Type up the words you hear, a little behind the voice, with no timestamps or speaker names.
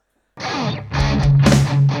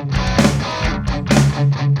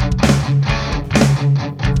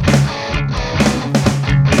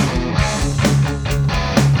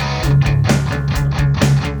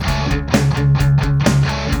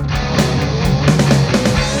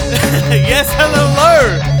Yes,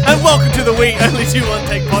 hello, and welcome to the We Only Do One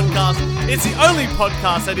Take podcast. It's the only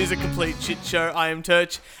podcast that is a complete shit show. I am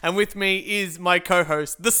Turch, and with me is my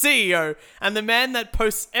co-host, the CEO, and the man that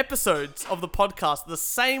posts episodes of the podcast the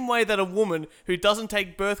same way that a woman who doesn't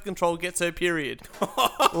take birth control gets her period.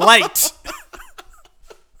 Late.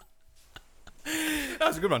 That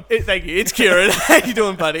was a good one. Thank you. It's Kieran. How you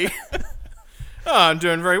doing, buddy? Oh, I'm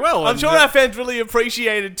doing very well. I'm sure our fans really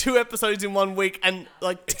appreciated 2 episodes in 1 week and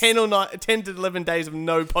like 10 to 11 days of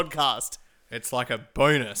no podcast. It's like a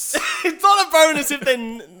bonus. It's not a bonus if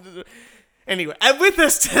then. Anyway, and with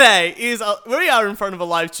us today is we are in front of a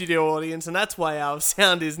live studio audience, and that's why our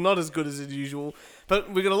sound is not as good as usual.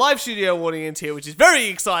 But we've got a live studio audience here, which is very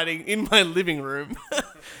exciting, in my living room.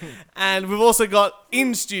 And we've also got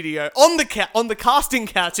in studio on the casting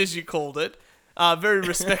couch, as you called it, very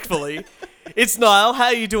respectfully. It's Niall. How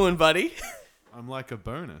you doing, buddy? I'm like a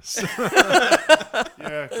bonus.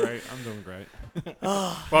 Yeah, great. I'm doing great.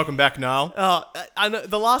 Welcome back, Niall. I know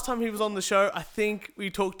the last time he was on the show, I think we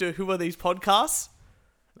talked to Who Are These Podcasts?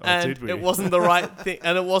 And did we? it wasn't the right thing.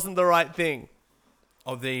 And it wasn't the right thing.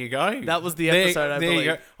 Oh, there you go. That was the episode, I there believe.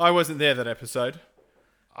 you go. I wasn't there that episode.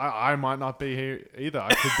 I might not be here either.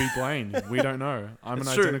 I could be Blaine. We don't know. I'm It's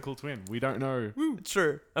an true. identical twin. We don't know. It's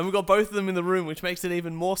true. And we've got both of them in the room, which makes it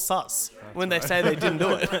even more sus when they say they didn't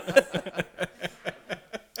do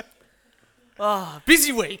it.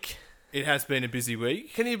 Busy week. It has been a busy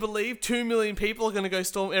week. Can you believe 2 million people are going to go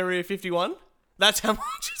storm Area 51? That's how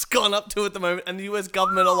much it's gone up to at the moment. And the US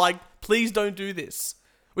government are like, please don't do this.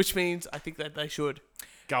 Which means I think that they should.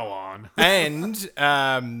 Go on. And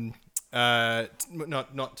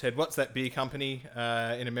not Ted. What's that beer company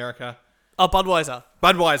in America? Oh, Budweiser.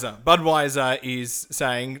 Budweiser. Budweiser is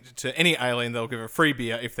saying to any alien they'll give a free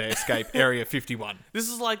beer if they escape Area 51. This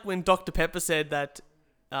is like when Dr. Pepper said that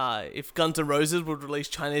if Guns N' Roses would release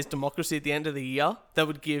Chinese Democracy at the end of the year, that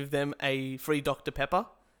would give them a free Dr. Pepper.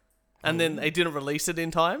 And then they didn't release it in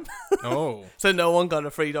time. Oh. So no one got a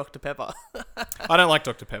free Dr. Pepper. I don't like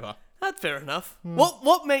Dr. Pepper. That's fair enough.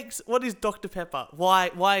 What is Dr. Pepper?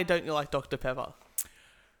 Why don't you like Dr. Pepper?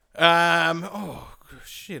 Oh,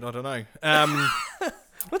 shit, I don't know.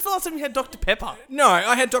 When's the last time you had Dr. Pepper? No,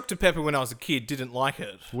 I had Dr. Pepper when I was a kid, didn't like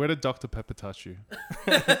it. Where did Dr. Pepper touch you?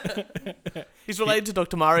 He's related to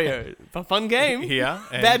Dr. Mario. Fun game. Here.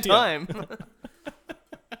 and Bad here. time.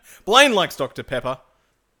 Blaine likes Dr. Pepper.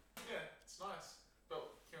 Yeah, it's nice. But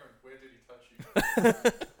Kieran, where did he touch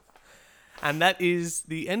you? And that is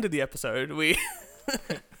the end of the episode.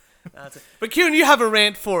 That's it. But Kieran, you have a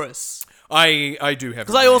rant for us. I do have.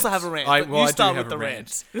 Because I also have a rant. But I you do start have with the a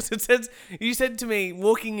rant. Because it says you said to me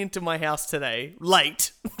walking into my house today,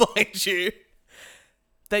 late, mind you,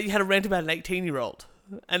 that you had a rant about an 18-year-old,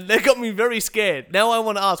 and that got me very scared. Now I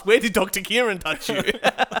want to ask, where did Dr. Kieran touch you?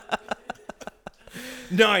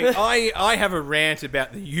 No, I have a rant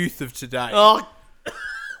about the youth of today. Oh.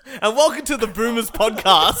 And welcome to the Boomers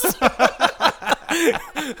podcast.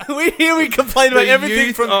 we complain about The everything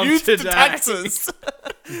youth from of youth to today. taxes.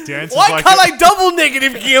 Dances Why like can't I double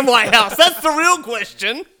negative gear in my house? That's the real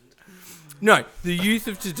question. No, the youth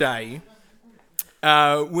of today.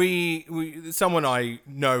 Someone I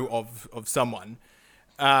know of someone.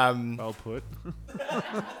 Well put.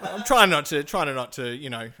 I'm trying not to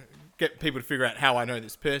get people to figure out how I know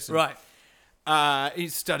this person. Right.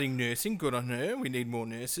 He's studying nursing. Good on her. We need more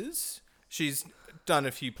nurses. She's done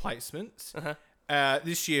a few placements.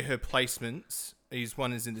 This year, her placements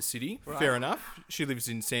one is in the city. Right. Fair enough. She lives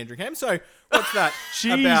in Sandringham. So what's that?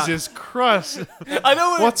 Jesus Christ. I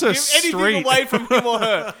don't want What's to a give anything street? away from him or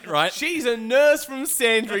her. Right. She's a nurse from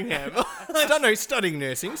Sandringham. Studying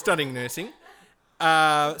nursing. So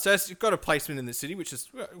she's got a placement in the city, which is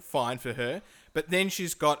fine for her. But then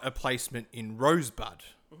she's got a placement in Rosebud.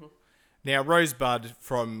 Mm-hmm. Now, Rosebud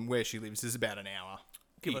from where she lives is about an hour.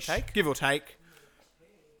 Give or take. Give or take.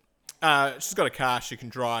 She's got a car, she can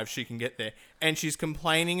drive, she can get there. And she's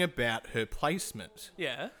complaining about her placement.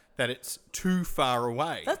 Yeah. That it's too far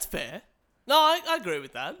away. That's fair. No, I agree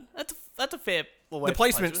with that. That's a fair way. The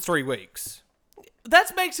placement's 3 weeks.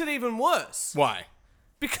 That makes it even worse. Why?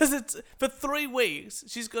 Because it's for 3 weeks,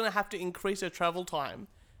 she's going to have to increase her travel time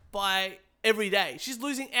by every day. She's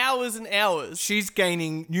losing hours and hours. She's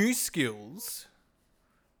gaining new skills,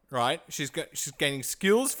 right? She's gaining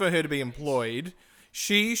skills for her to be employed.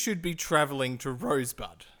 She should be travelling to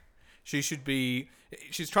Rosebud. She's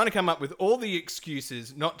trying to come up with all the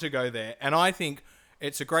excuses not to go there. And I think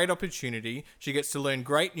it's a great opportunity. She gets to learn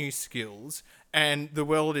great new skills. And the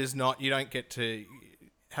world is not, you don't get to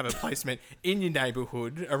have a placement in your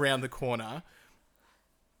neighbourhood around the corner.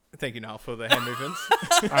 Thank you, Niall, for the hand movements.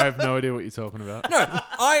 I have no idea what you're talking about. No,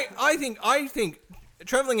 I think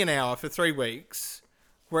traveling an hour for 3 weeks,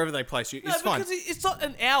 wherever they place you, No, is fine. because it's not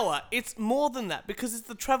an hour. It's more than that because it's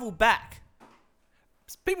the travel back.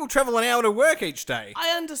 People travel an hour to work each day. I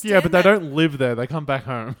understand. Yeah, but they that. don't live there. They come back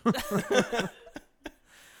home.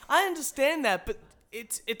 I understand that, but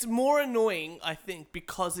it's more annoying, I think,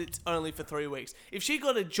 because it's only for 3 weeks. If she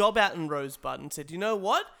got a job out in Rosebud and said, you know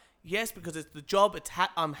what? Yes, because it's the job.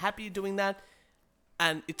 I'm happy doing that,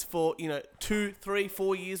 and it's for 2, 3,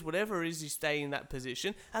 4 years, whatever it is you stay in that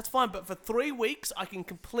position. That's fine. But for 3 weeks, I can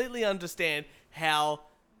completely understand how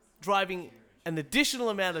driving an additional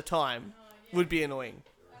amount of time would be annoying.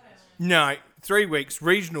 No, 3 weeks,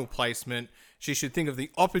 regional placement. She should think of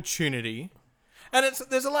the opportunity. And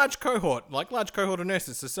there's a large cohort of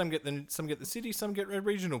nurses. So some get the city, some get a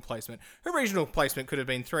regional placement. Her regional placement could have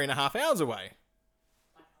been 3.5 hours away.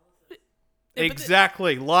 Yeah,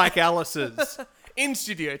 Exactly, like Alice's. In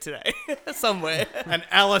studio today, somewhere. And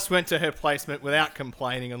Alice went to her placement without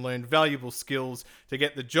complaining and learned valuable skills to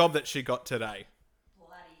get the job that she got today.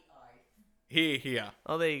 Bloody oath. Here.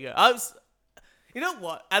 Oh, there you go. You know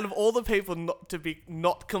what? Out of all the people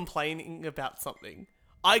not complaining about something,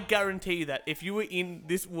 I guarantee you that if you were in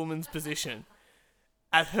this woman's position,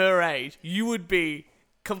 at her age, you would be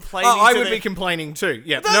complaining. Oh, I to would the- be complaining too.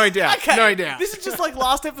 Yeah, no doubt. Okay. No doubt. This is just like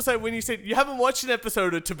last episode when you said you haven't watched an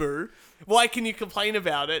episode of Taboo. Why can you complain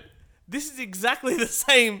about it? This is exactly the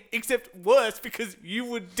same, except worse because you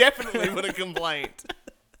would definitely would have complained.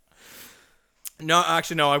 No,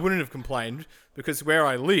 actually, no, I wouldn't have complained because where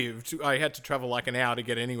I lived, I had to travel like an hour to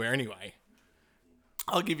get anywhere anyway.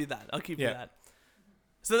 I'll give you that. I'll give you Yeah.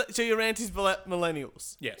 that. So your rant is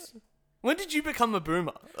millennials. Yes. When did you become a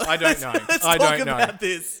boomer? I don't know. Let's I talk don't know. about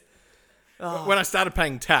this. When I started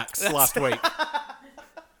paying tax last week.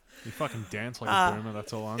 You fucking dance like a boomer.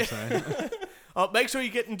 That's all I'm saying. Make sure you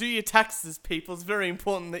get and do your taxes, people. It's very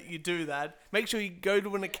important that you do that. Make sure you go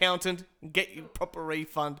to an accountant and get your proper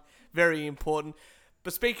refund. Very important.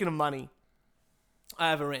 But speaking of money, I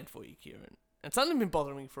have a rant for you, Kieran. And something been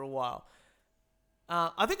bothering me for a while.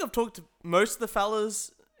 I think I've talked to most of the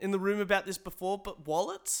fellas in the room about this before, but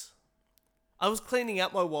wallets? I was cleaning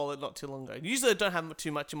out my wallet not too long ago. Usually I don't have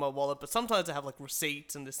too much in my wallet, but sometimes I have like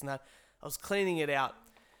receipts and this and that. I was cleaning it out.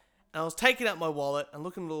 And I was taking out my wallet and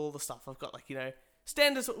looking at all the stuff. I've got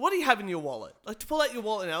standards. What do you have in your wallet? Like, to pull out your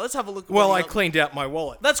wallet now, let's have a look. At Well, what I you got. cleaned out my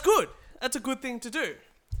wallet. That's good. That's a good thing to do.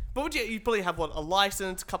 But would you probably have a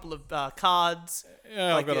license, a couple of cards.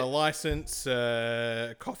 Yeah, Like I've got it- a license,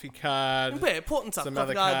 a coffee card, Yeah, important stuff. some Coffee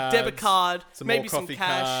other card, cards, debit card, some maybe more some coffee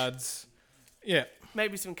cash. cards. Yeah.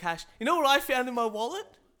 Maybe some cash. You know what I found in my wallet?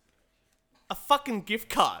 A fucking gift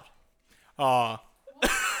card. Oh,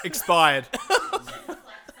 expired. Sorry.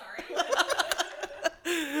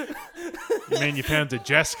 You mean you found a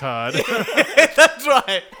Jess card? That's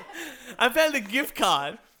right. I found a gift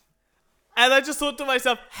card. And I just thought to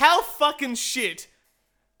myself, how fucking shit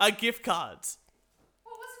are gift cards?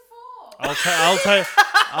 What was it for?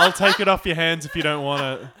 I'll take it off your hands if you don't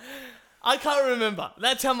want it. I can't remember.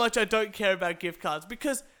 That's how much I don't care about gift cards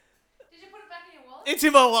because Did you put it back in your wallet? it's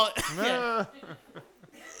in my wallet. Yeah.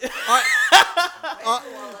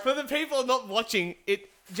 For the people not watching,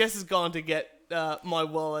 Jess has gone to get my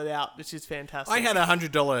wallet out, which is fantastic. I had a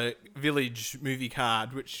 $100 Village movie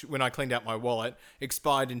card, which, when I cleaned out my wallet,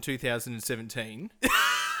 expired in 2017.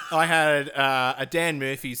 I had a Dan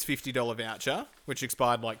Murphy's $50 voucher, which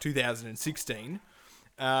expired like 2016.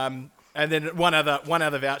 And then one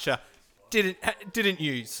other voucher didn't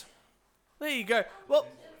use. There you go. Well,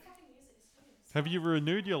 Have you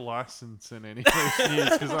renewed your license in any recent years?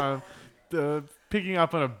 Because I'm picking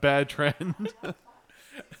up on a bad trend.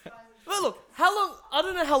 well, look, how long? I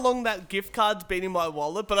don't know how long that gift card's been in my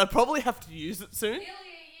wallet, but I probably have to use it soon. Nearly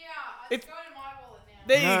a year. It's going in my wallet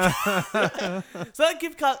now. There you go. So that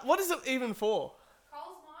gift card, what is it even for?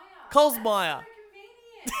 Coles Coles Myer. Myer.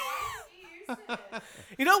 So convenient. Why don't you use it?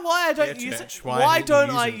 You know why I don't Yeah, use Church, it? why Why don't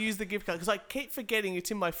don't you I use it? use the gift card? Because I keep forgetting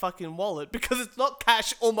it's in my fucking wallet because it's not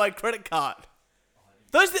cash or my credit card.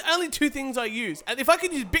 Those are the only two things I use. And if I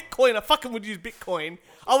could use Bitcoin, I fucking would use Bitcoin.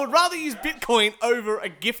 I would rather use Bitcoin over a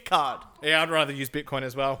gift card. Yeah, I'd rather use Bitcoin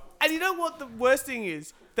as well. And you know what the worst thing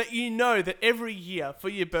is? That you know that every year for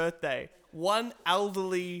your birthday, one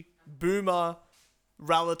elderly boomer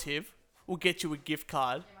relative will get you a gift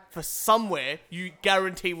card for somewhere you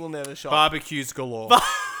guarantee will never shop. Barbecues galore.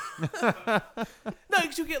 No,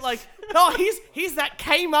 because you'll get like, oh, here's that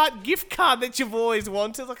Kmart gift card that you've always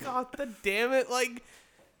wanted. Like, oh, damn it. Like,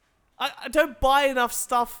 I don't buy enough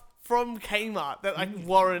stuff from Kmart that I can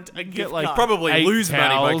warrant a gift like card. Probably 8 lose money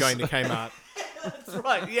towels. by going to Kmart. That's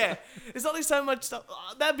right, yeah. It's only so much stuff.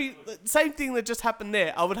 That'd be the same thing that just happened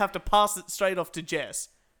there. I would have to pass it straight off to Jess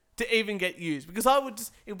to even get used. Because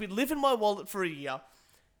it would be live in my wallet for a year.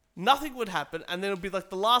 Nothing would happen. And then it would be like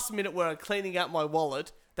the last minute where I'm cleaning out my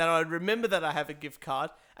wallet that I'd remember that I have a gift card.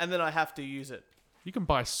 And then I have to use it. You can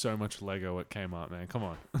buy so much Lego at Kmart, man. Come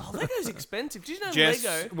on. Oh, Lego's expensive. Did you know Jess,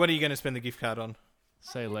 Lego? what are you going to spend the gift card on?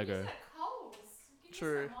 Say Lego.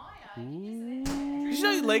 True. Did you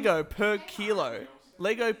know Lego per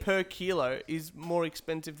kilo is more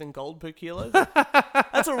expensive than gold per kilo?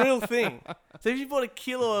 That's a real thing. So if you bought a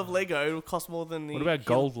kilo of Lego, it'll cost more than the... What about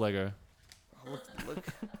gold Lego? Look,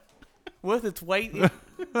 worth its weight in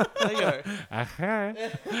Lego.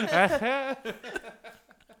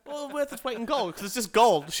 Well, worth its weight in gold, because it's just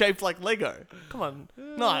gold shaped like Lego. Come on,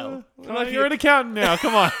 Niall. You're an accountant now.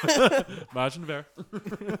 Come on. Margin of error.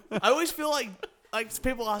 I always feel like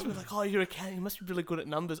people ask me, like, oh, you're an accountant, you must be really good at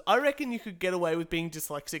numbers. I reckon you could get away with being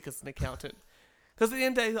dyslexic as an accountant. Because at the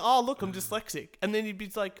end of the day, oh, look, I'm dyslexic. And then you'd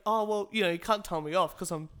be like, oh, well, you can't tell me off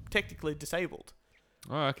because I'm technically disabled.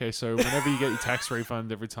 Oh, okay. So whenever you get your tax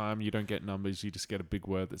refund, every time you don't get numbers, you just get a big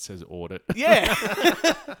word that says audit. Yeah.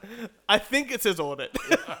 I think it says audit.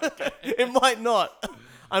 It might not.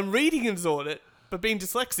 I'm reading as audit, but being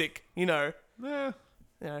dyslexic, Yeah.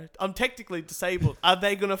 I'm technically disabled. Are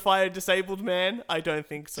they going to fire a disabled man? I don't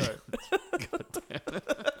think so.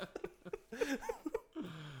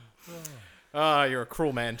 Ah, you're a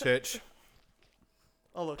cruel man, Church.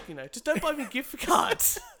 Oh, look, just don't buy me gift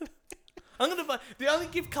cards. I'm going to buy... The only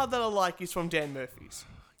gift card that I like is from Dan Murphy's.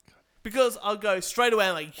 Because I'll go straight away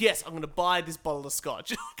and like, yes, I'm going to buy this bottle of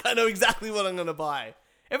scotch. I know exactly what I'm going to buy.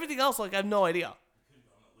 Everything else, I have no idea.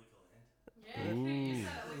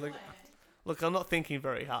 Look, I'm not thinking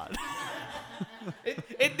very hard.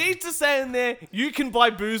 It needs to say in there, you can buy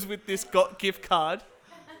booze with this gift card,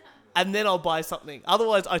 and then I'll buy something.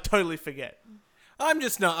 Otherwise, I totally forget. I'm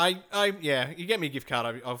just not. Yeah. You get me a gift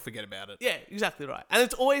card, I'll forget about it. Yeah, exactly right. And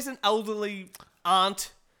it's always an elderly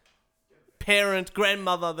aunt, parent,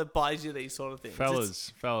 grandmother that buys you these sort of things.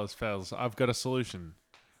 Fellas, I've got a solution.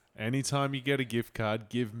 Anytime you get a gift card,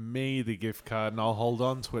 give me the gift card and I'll hold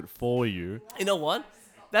on to it for you. You know what?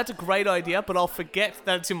 That's a great idea, but I'll forget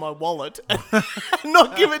that it's in my wallet and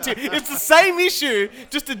not give it to you. It's the same issue,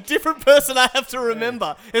 just a different person I have to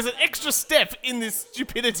remember. There's an extra step in this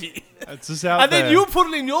stupidity. It's just out And there. then you'll put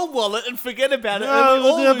it in your wallet and forget about it. And we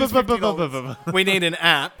all lose $50. We need an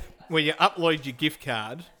app where you upload your gift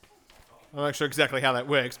card. I'm not sure exactly how that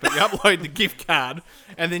works, but you upload the gift card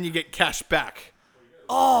and then you get cash back.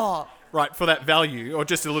 Oh, Right, for that value, or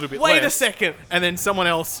just a little bit less. wait a second. And then someone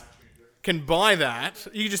else can buy that.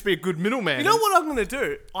 You can just be a good middleman. You know what I'm going to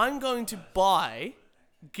do? I'm going to buy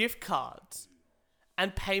gift cards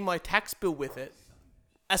and pay my tax bill with it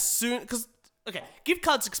as soon... Because, okay, gift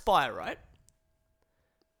cards expire, right?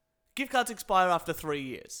 Gift cards expire after 3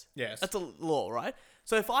 years. Yes. That's a law, right?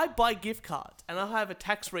 So if I buy gift cards and I have a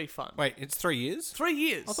tax refund... Wait, it's 3 years? 3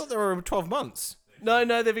 years. I thought they were 12 months. No,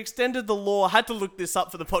 they've extended the law. I had to look this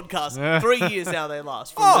up for the podcast. Yeah. 3 years now they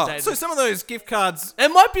last. From the Oh, day so some of those gift cards, it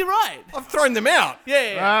might be right. I've thrown them out.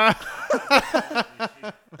 Yeah.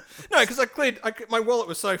 No, because my wallet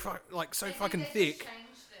was so fucking thick.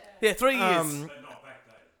 Yeah, 3 years. Um,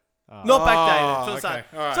 Not backdated. So, okay,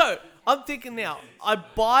 alright. so I'm thinking now, I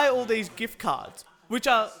buy all these gift cards, which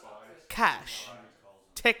are cash,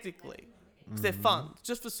 technically. 'Cause they're funds,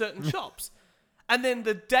 just for certain shops. And then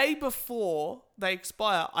the day before they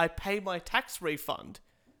expire, I pay my tax refund.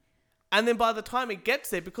 And then by the time it gets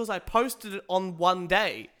there, because I posted it on one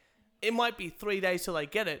day, it might be 3 days till I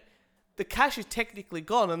get it. The cash is technically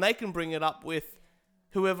gone and they can bring it up with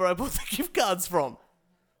whoever I bought the gift cards from.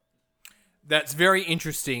 That's very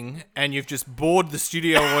interesting, and you've just bored the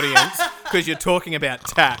studio audience because you're talking about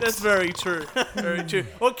tax. That's very true. Very true.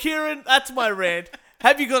 Well, Kieran, that's my rant.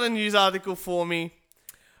 Have you got a news article for me?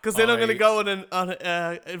 Because then I'm going to go on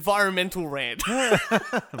an environmental rant.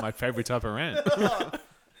 My favorite type of rant.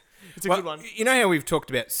 It's a good one. You know how we've talked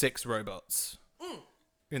about sex robots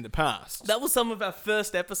in the past? That was some of our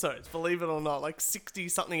first episodes, believe it or not, like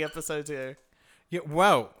 60-something episodes ago. Yeah,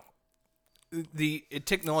 well, the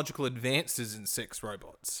technological advances in sex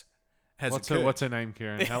robots has occurred. What's her name,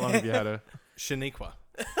 Kieran? How long have you had her? Shaniqua.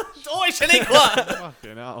 Oh, Shaniqua!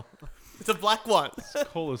 Fucking hell. It's a black one.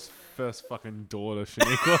 Call his first fucking daughter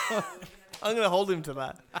Shaniqua. I'm going to hold him to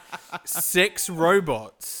that. Sex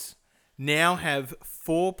robots now have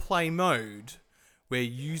foreplay mode where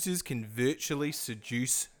users can virtually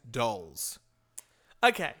seduce dolls.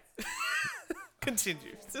 Okay.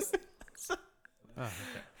 Continue.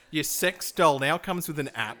 Your sex doll now comes with an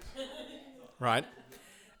app, right?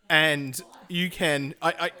 and you can.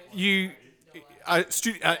 Our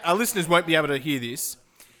listeners won't be able to hear this,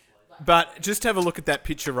 but just have a look at that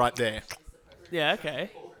picture right there. Yeah,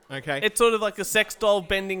 okay. Okay. It's sort of like a sex doll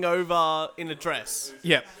bending over in a dress.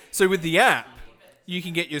 Yeah. So with the app, you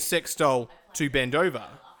can get your sex doll to bend over,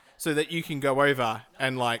 so that you can go over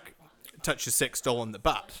and like touch your sex doll on the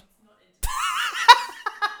butt.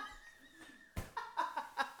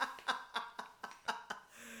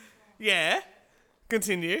 Yeah.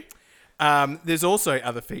 Continue. There's also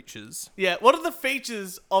other features. Yeah. What are the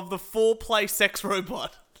features of the 4-play sex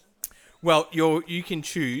robot? Well, you can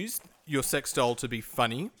choose your sex doll to be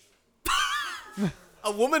funny,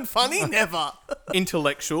 A woman funny? Never.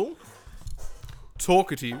 intellectual,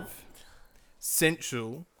 talkative,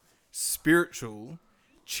 sensual, spiritual,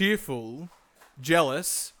 cheerful,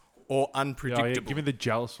 jealous, or Yeah, unpredictable. give me the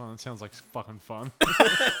jealous one. It sounds like fucking fun.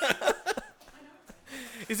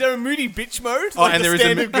 Is there a moody bitch mode? Oh, Like and the there is a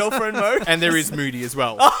standard girlfriend mode? And there is Moody as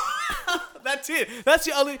well. That's it. That's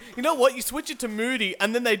the only... You know what? You switch it to moody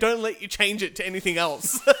and then they don't let you change it to anything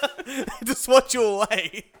else. They just swat you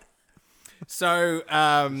away. So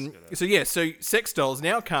sex dolls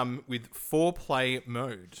now come with 4-play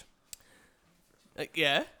mode.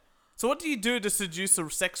 Yeah. So what do you do to seduce a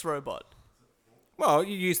sex robot? Well,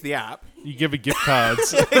 you use the app. You give her gift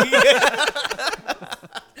cards.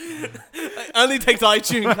 Only takes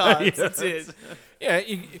iTunes cards. That's it. Yeah,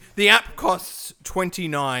 the app costs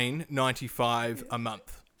 $29.95 a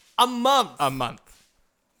month. A month. A month.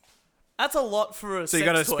 That's a lot for a So you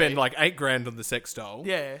sex got to toy. spend like $8,000 on the sex doll.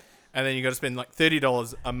 Yeah. And then you got to spend like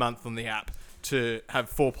 $30 a month on the app to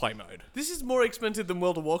have 4-play mode. This is more expensive than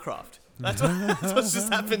World of Warcraft. That's what's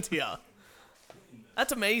just happened here.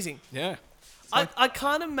 That's amazing. Yeah. I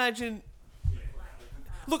can't imagine...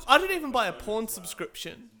 Look, I didn't even buy a porn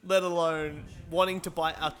subscription, let alone wanting to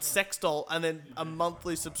buy a sex doll and then a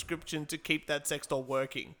monthly subscription to keep that sex doll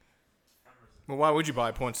working. Well, why would you buy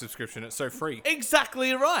a porn subscription? It's so free.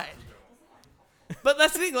 Exactly right. But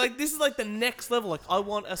that's the thing, like, this is like the next level. Like, I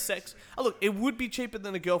want a sex... Oh, look, it would be cheaper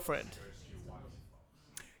than a girlfriend.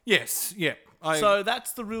 Yes, yeah. So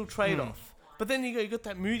that's the real trade-off. But then you got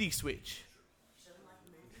that moody switch.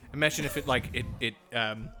 Imagine if it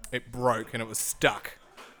broke and it was stuck.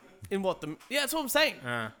 In what? Yeah, that's what I'm saying.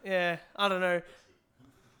 Uh. Yeah, I don't know.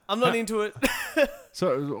 I'm not into it.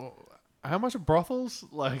 So, how much are brothels?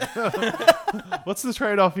 Like, what's the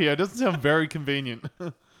trade-off here? It doesn't sound very convenient.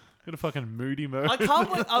 Got a fucking moody mode. I can't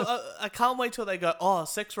wait. I can't wait till they go. Oh,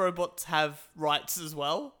 sex robots have rights as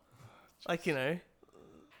well. Like, you know,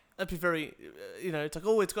 that'd be very. You know, it's like,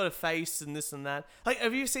 oh, it's got a face and this and that. Like,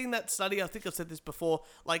 have you seen that study? I think I've said this before.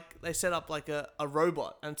 Like, they set up like a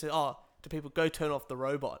robot and said, oh, do people go turn off the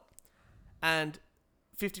robot? And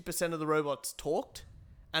 50% of the robots talked,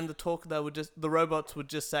 and the robots would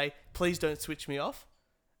just say, please don't switch me off.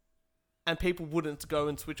 And people wouldn't go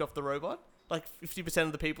and switch off the robot. Like 50%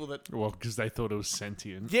 of the people that... Well, because they thought it was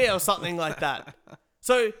sentient. Yeah, or something like that.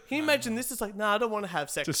 So, can you imagine this is like, nah, I don't want to have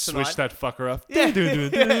sex Just tonight. switch that fucker up. Yeah.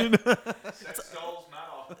 Sex dolls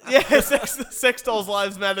matter. Yeah, sex dolls'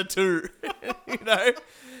 lives matter too. You know?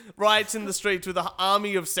 Riots in the streets with an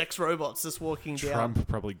army of sex robots just walking down. Trump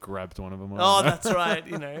probably grabbed one of them. Oh, that's right,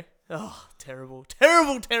 you know. Oh, terrible.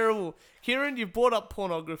 Terrible, terrible. Kieran, you've brought up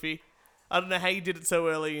pornography. I don't know how you did it so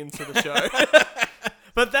early into the show.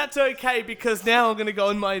 But that's okay, because now I'm going to go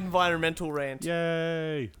on my environmental rant.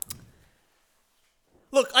 Yay.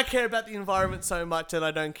 Look, I care about the environment so much that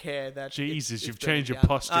I don't care that... Jesus, it's you've burning changed your down.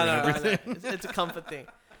 posture I and know, everything. I know. It's a comfort thing.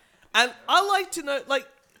 And I like to know, like,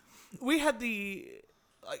 we had the...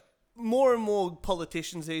 Like, more and more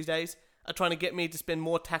politicians these days are trying to get me to spend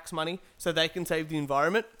more tax money so they can save the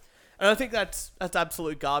environment. And I think that's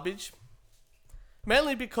absolute garbage.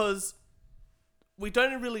 Mainly because we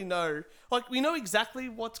don't really know... Like, we know exactly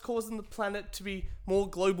what's causing the planet to be more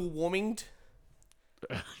global warminged.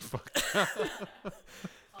 Fuck.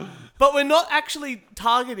 But we're not actually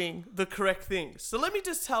targeting the correct things. So let me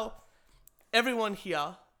just tell everyone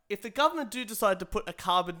here, if the government do decide to put a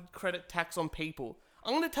carbon credit tax on people,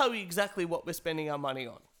 I'm going to tell you exactly what we're spending our money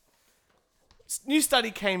on. New study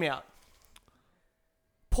came out.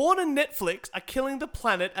 Porn and Netflix are killing the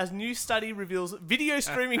planet as new study reveals video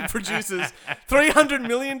streaming produces 300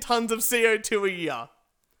 million tons of CO2 a year.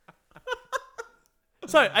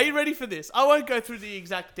 So, are you ready for this? I won't go through the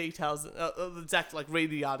exact details, read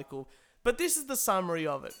the article, but this is the summary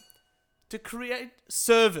of it. To create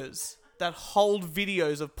servers that hold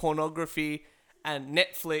videos of pornography and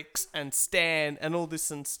Netflix and Stan and all this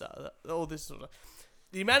and stuff,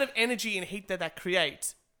 the amount of energy and heat that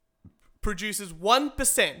creates produces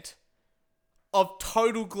 1% of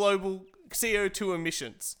total global CO2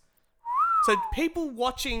 emissions. So people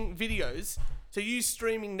watching videos, so you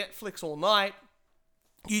streaming Netflix all night,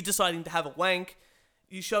 you deciding to have a wank,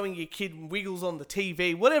 you showing your kid Wiggles on the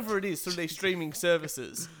TV, whatever it is through these streaming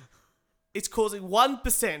services, it's causing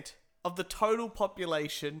 1% of the total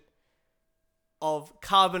population of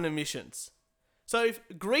carbon emissions. So if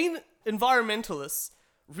green environmentalists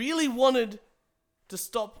really wanted to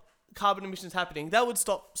stop carbon emissions happening, that would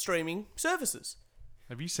stop streaming services.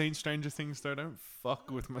 Have you seen Stranger Things though? Don't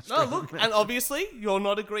fuck with my No, streaming. look, and obviously you're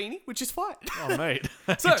not a greenie, which is fine. Oh, mate.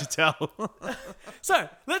 How So- could you tell? So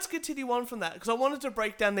let's continue on from that, because I wanted to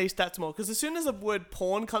break down these stats more. Because as soon as the word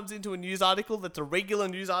porn comes into a news article, that's a regular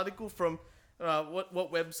news article from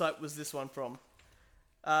what website was this one from?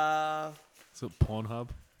 Is it Pornhub?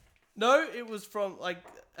 No, it was from like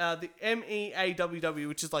the MEAWW,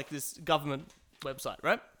 which is like this government website,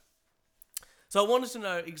 right? So I wanted to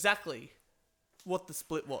know exactly what the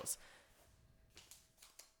split was.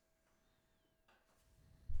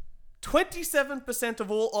 27% of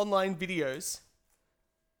all online videos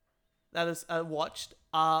that is watched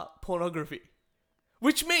are pornography,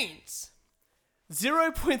 which means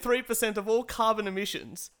 0.3% of all carbon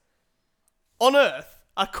emissions on Earth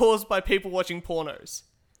are caused by people watching pornos.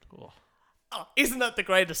 Oh. Oh, isn't that the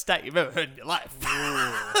greatest stat you've ever heard in your life?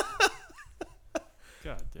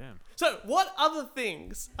 God damn. So, what other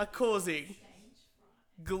things are causing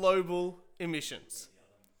global emissions?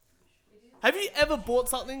 Have you ever bought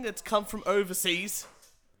something that's come from overseas?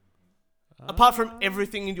 Apart from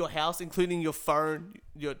everything in your house, including your phone,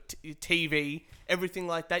 your TV, everything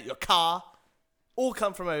like that, your car, all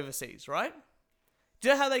come from overseas, right? Do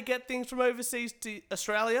you know how they get things from overseas to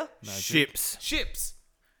Australia? Magic. Ships. Ships.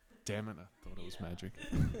 Damn it, I thought it was magic.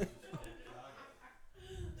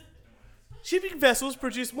 Shipping vessels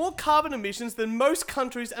produce more carbon emissions than most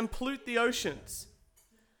countries and pollute the oceans.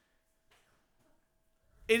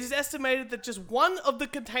 It is estimated that just one of the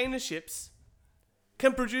container ships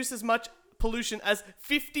can produce as much pollution as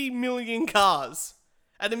 50 million cars.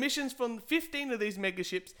 And emissions from 15 of these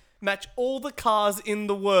megaships match all the cars in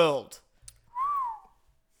the world.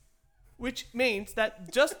 Which means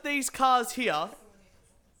that just these cars here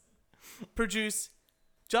produce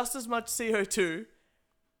just as much CO2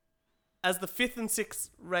 as the 5th and 6th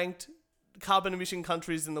ranked carbon emission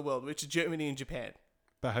countries in the world, which are Germany and Japan.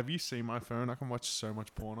 But have you seen my phone? I can watch so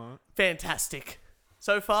much porn on it. Fantastic.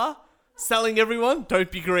 So far, selling everyone,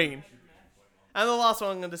 don't be green. And the last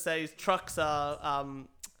one I'm going to say is trucks are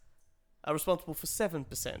responsible for 7%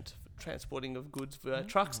 for transporting of goods.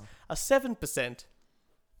 Trucks are 7%.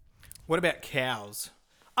 What about cows?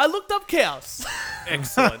 I looked up cows.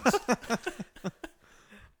 Excellent.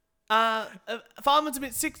 Farmers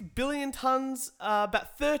emit 6 billion tonnes,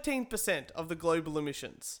 about 13% of the global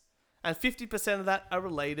emissions. And 50% of that are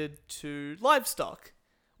related to livestock,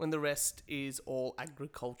 when the rest is all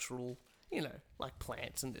agricultural, like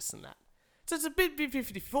plants and this and that. So it's a bit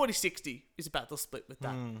 50, 40-60 is about the split with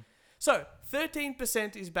that. So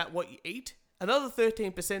 13% is about what you eat, another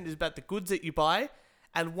 13% is about the goods that you buy,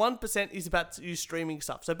 and 1% is about you streaming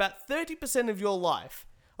stuff. So about 30% of your life,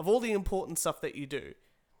 of all the important stuff that you do,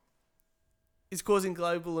 is causing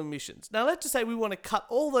global emissions. Now, let's just say we want to cut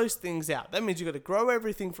all those things out. That means you've got to grow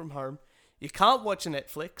everything from home. You can't watch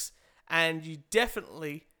Netflix, and you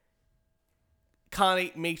definitely can't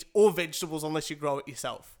eat meat or vegetables unless you grow it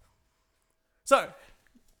yourself. So,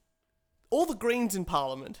 all the Greens in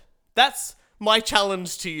Parliament, that's my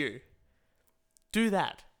challenge to you. Do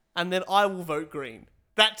that, and then I will vote Green.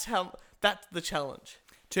 That's the challenge.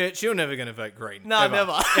 Church, you're never going to vote Green. No, Ever.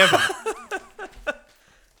 never. Ever.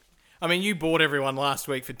 I mean, you bored everyone last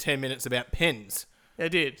week for 10 minutes about pens. I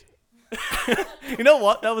did. You know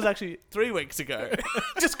what? That was actually 3 weeks ago.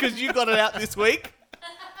 Just because you got it out this week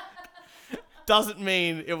doesn't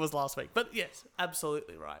mean it was last week. But yes,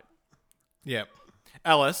 absolutely right. Yep.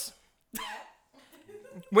 Alice,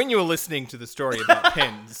 when you were listening to the story about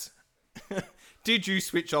pens, did you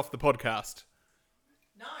switch off the podcast?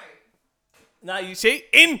 No, Now you see,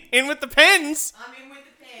 in with the pens. I'm in with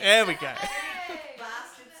the pen. There we go.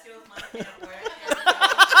 Bastard steals my pen at work.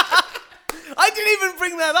 I didn't even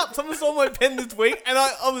bring that up. Someone saw my pen this week, and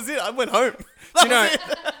I was it. I went home. Do you know?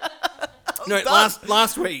 No, done.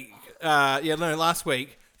 last week. Last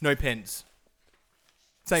week. No pens.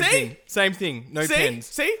 Same See? thing. Same thing. No pens.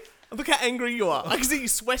 See? Look how angry you are. I can see you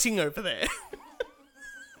sweating over there.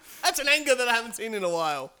 That's an anger that I haven't seen in a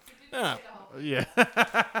while. Ah. Yeah.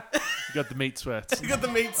 You got the meat sweats. You got the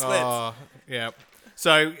meat sweats. Oh, yeah.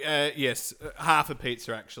 So, yes, half a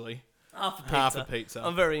pizza actually. Half a pizza. Half a pizza.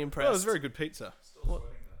 I'm very impressed. That was very good pizza.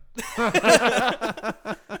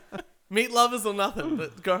 Meat lovers or nothing,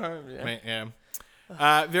 but go home. Yeah. Yeah.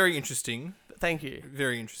 Very interesting. Thank you.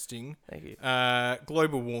 Very interesting. Thank you.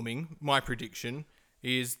 Global warming. My prediction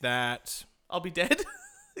is that. I'll be dead.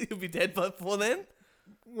 You'll be dead before then.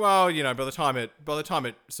 Well, by the time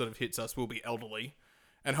it sort of hits us, we'll be elderly,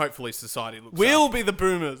 and hopefully society looks. We'll be the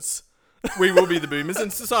boomers. We will be the boomers,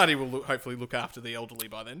 and society will hopefully look after the elderly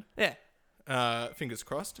by then. Yeah. Fingers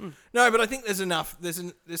crossed. No, but I think there's enough. There's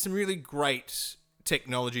some really great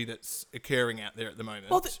technology that's occurring out there at the moment.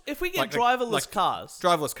 Well, if we get driverless cars.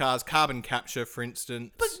 Driverless cars, carbon capture, for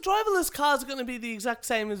instance. But driverless cars are going to be the exact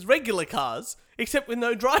same as regular cars, except with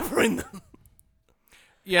no driver in them.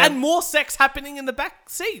 Yeah. And more sex happening in the back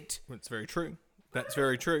seat. That's very true. That's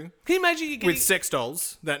very true. Can you imagine you getting... With sex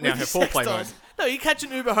dolls that now with have sex foreplay mode. dolls. No, you catch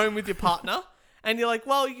an Uber home with your partner, and you're like,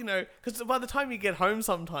 well, because by the time you get home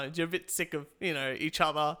sometimes, you're a bit sick of, each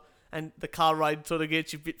other, and the car ride sort of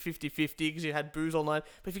gets you a bit 50-50 because you had booze all night.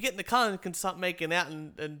 But if you get in the car and can start making out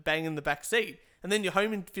and bang in the back seat, and then you're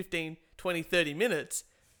home in 15, 20, 30 minutes,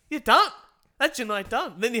 you're done. That's your night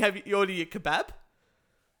done. Then you order your kebab.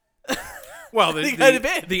 Well, You go to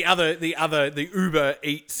bed. the Uber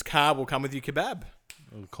Eats car will come with your kebab.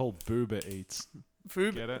 Called Boober Eats.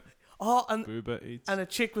 Food. Get it? Oh, Boober Eats. and a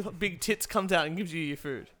chick with big tits comes out and gives you your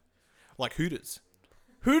food. Like Hooters.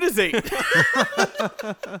 Hooters eat.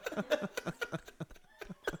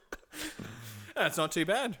 That's not too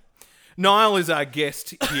bad. Niall is our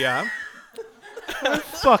guest here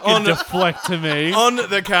Fucking deflect to me. on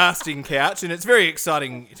the casting couch, and it's very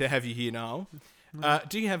exciting to have you here, Niall.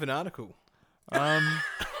 Do you have an article?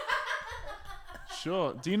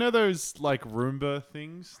 Sure. Do you know those like Roomba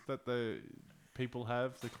things that the people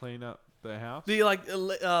have to clean up their house? The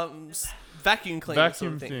vacuum cleaner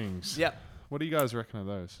Vacuum sort of thing. things. Yep. What do you guys reckon of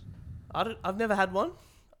those? I've never had one.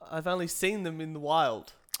 I've only seen them in the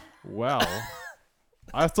wild. Well,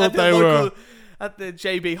 I At thought the they were. at the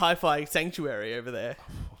JB Hi-Fi Sanctuary over there.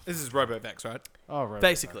 This is RoboVax, right? Oh, right.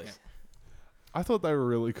 Basically. I thought they were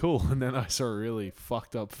really cool, and then I saw a really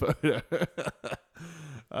fucked up photo.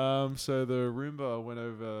 So the Roomba went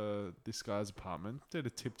over this guy's apartment, did a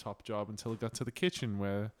tip-top job until it got to the kitchen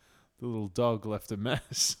where the little dog left a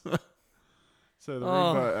mess. So the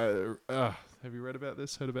Roomba... have you read about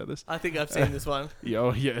this? Heard about this? I think I've seen this one.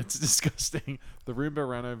 Yeah, it's disgusting. The Roomba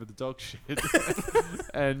ran over the dog shit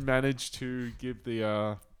and managed to give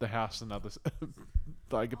the house another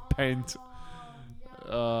like a paint.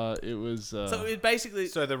 It was So it basically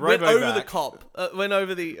So the went over RoboVac- the cop, went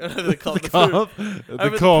over the cop, the cup, food, the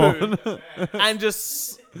over corn. the poo, and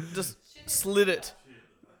just slid it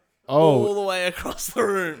all Oh, the way across the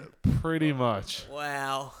room. pretty much.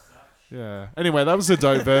 Wow. Yeah. Anyway, that was a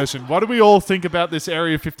diversion. What do we all think about this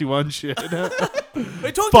Area 51 shit? We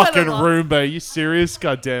talked about Fucking it last- Roomba, you serious?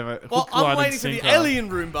 God damn it. Well, Hook, line, I'm and waiting for the sinker. alien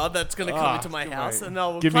Roomba that's going to come Ah, into my good house, mate. and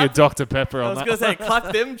I'll Give me a clap- Dr. Pepper I on was that. going to say,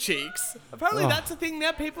 clap them cheeks. Apparently, Oh. that's a thing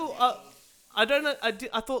now. People, I don't know.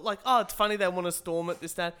 I thought like, oh, it's funny they want to storm it.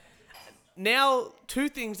 This that. Now, two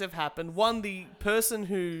things have happened. One, the person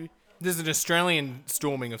who There's an Australian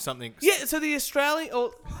storming of something. so the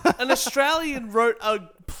an Australian wrote a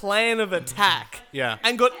plan of attack. Yeah.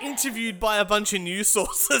 And got interviewed by a bunch of news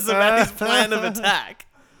sources about his plan of attack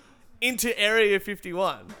into Area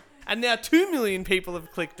 51. And now 2 million people have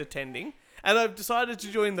clicked attending. And I've decided to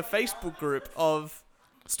join the Facebook group of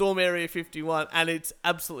Storm Area 51. And it's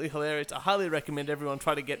absolutely hilarious. I highly recommend everyone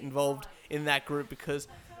try to get involved in that group because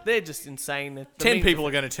they're just insane. The 10 memes people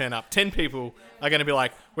are going to turn up. 10 people are going to be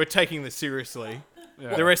like, we're taking this seriously.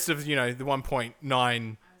 Yeah. The rest of, the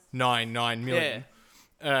 1.999 million,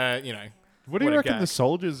 What do you what a reckon gag. the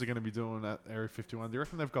soldiers are going to be doing at Area 51? Do you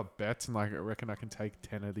reckon they've got bets and like I reckon I can take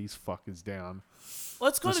 10 of these fuckers down? Well,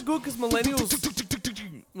 it's kind of good because millennials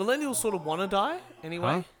sort of want to die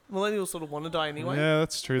anyway. Huh? Millennials sort of want to die anyway. Yeah,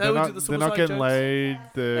 that's true. They They're would do not, the they're not suicide getting jokes. laid.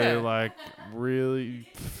 They're Yeah. like really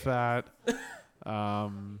fat.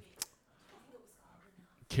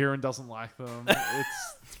 Kieran doesn't like them.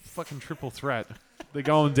 It's fucking triple threat. They're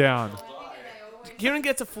going down. Kieran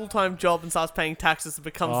gets a full-time job and starts paying taxes and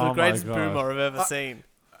becomes Oh the my greatest God. boomer I've ever seen.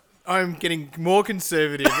 I'm getting more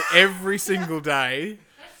conservative every single day.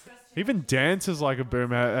 Even dance is like a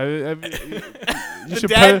boomer. You The should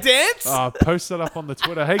dad dance? post that up on the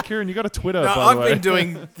Twitter. Hey, Kieran, you got a Twitter, No, by I've the way. been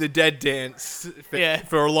doing the dead dance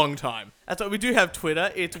for a long time. That's what we do have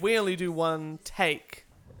Twitter. It's We Only Do One Take.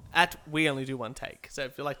 At We Only Do One Take. So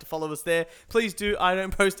if you'd like to follow us there, please do. I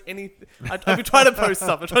don't post any. I've been trying to post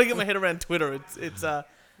stuff. I'm trying to get my head around Twitter. It's a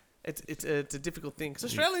difficult thing because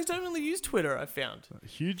Australians don't really use Twitter. I've found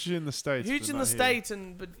Huge in the States. huge but in the not here. States,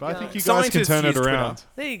 but But I think you guys can Scientists turn it use Twitter. around.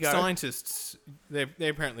 there you go. Scientists, they're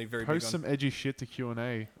apparently very Post big some edgy shit to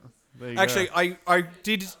Q&A. There you Actually, go. I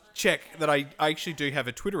did check that I actually do have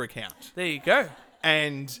a Twitter account. There you go.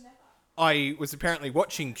 And I was apparently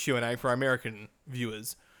watching Q&A for American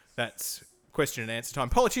viewers. That's question and answer time.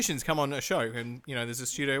 Politicians come on a show and, there's a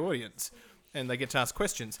studio audience and they get to ask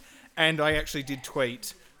questions. And I actually did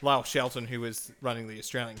tweet Lyle Shelton, who was running the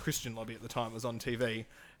Australian Christian lobby at the time, was on TV.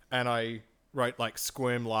 And I wrote,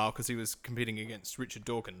 squirm Lyle because he was competing against Richard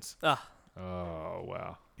Dawkins. Ah, Oh,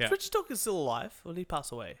 wow. Yeah. is Richard Dawkins still alive, or did he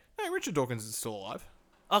pass away? Hey, Richard Dawkins is still alive.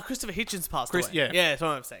 Oh, Christopher Hitchens passed away. Yeah. Yeah, that's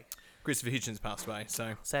what I'm saying. Christopher Hitchens passed away,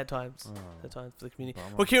 so... Sad times. Sad times for the community.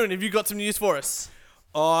 Bummer. Well, Kieran, have you got some news for us?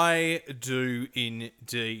 I do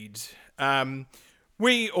indeed.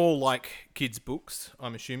 We all like kids' books,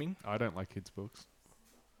 I'm assuming. I don't like kids' books.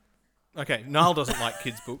 Okay, Niall doesn't like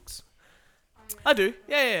kids' books. I do.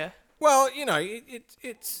 Yeah. Well,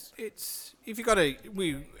 it's if you got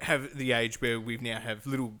we have the age where we now have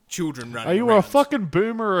little children running Are you around. a fucking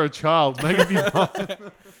boomer or a child? Make me fun.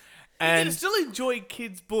 You And can still enjoy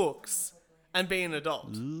kids' books and be an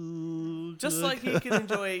adult. Just like you can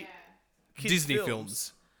enjoy kids' Disney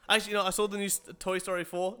films. Actually, I saw the new Toy Story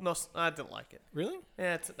 4. No, I didn't like it. Really?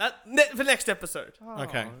 Yeah, for next episode.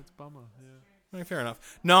 Okay. Oh, it's a bummer. Yeah. No, fair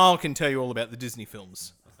enough. Niall can tell you all about the Disney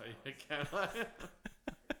films.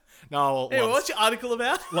 Niall Hey, loves, what's your article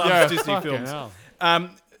about? loves Disney fucking films. hell.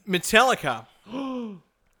 Metallica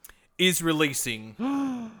is releasing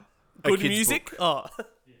a Good kids' music? book. Oh,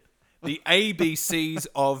 The ABCs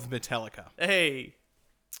of Metallica. hey.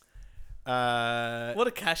 What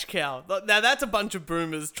a cash cow. Now that's a bunch of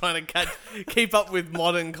boomers trying to keep up with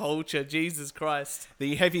modern culture. Jesus Christ.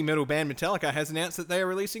 The heavy metal band Metallica has announced that they are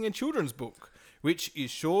releasing a children's book, which is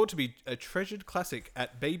sure to be a treasured classic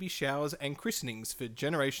at baby showers and christenings for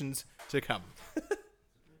generations to come.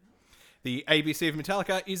 The ABC of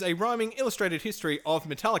Metallica is a rhyming illustrated history of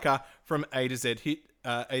Metallica from A to Z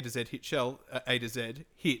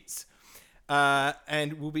hits,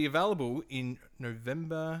 and will be available in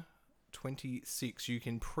November 26. You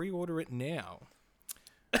can pre-order it now.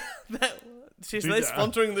 She's they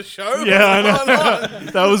sponsoring the show? Yeah, I know. What's going on?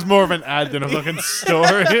 That was more of an ad than a fucking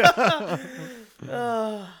story.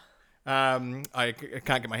 I can't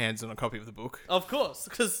get my hands on a copy of the book. Of course,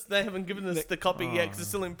 because they haven't given us the copy yet because it's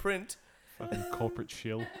still in print. Fucking corporate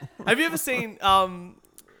shill. Have you ever seen,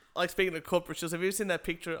 speaking of corporate shows, have you ever seen that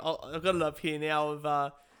picture? I've got it up here now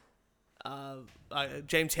of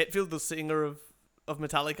James Hetfield, the singer of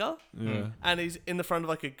Metallica. Yeah. And he's in the front of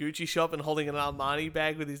a Gucci shop and holding an Armani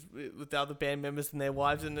bag with the other band members and their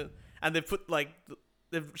wives in it. And they've put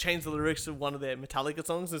they've changed the lyrics of one of their Metallica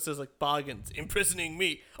songs. It says bargains, imprisoning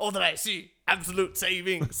me, all that I see, absolute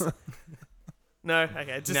savings. No,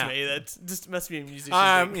 okay, it's just Nah. me. That just must be a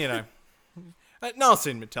musician. thing. Niall's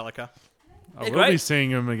seen Metallica. I They're will be great. seeing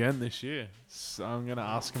them again this year. So I'm going to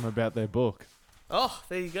ask them about their book. Oh,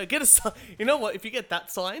 there you go. Get a. You know what? If you get that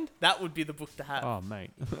signed, that would be the book to have. Oh, mate.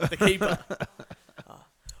 The keeper.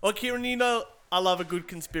 Well, Kieran, I love a good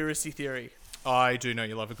conspiracy theory. I do know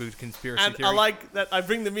you love a good conspiracy And theory. I like that I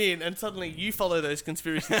bring them in and suddenly you follow those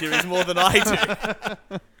conspiracy theories more than I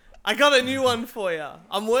do. I got a new one for you.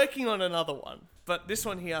 I'm working on another one, but this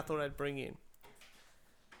one here I thought I'd bring in.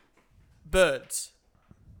 Birds.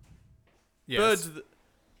 Yes.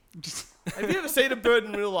 Birds. Have you ever seen a bird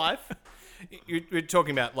in real life? We're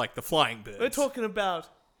talking about the flying birds. We're talking about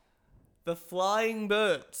the flying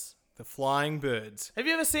birds. the flying birds. Have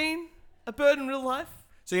you ever seen a bird in real life?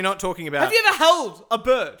 So you're not talking about. Have you ever held a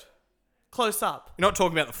bird close up? You're not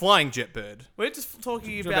talking about the flying jet bird. We're just talking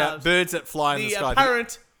You're about, about birds that fly in the the sky.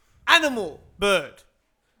 apparent animal bird.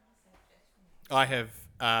 I have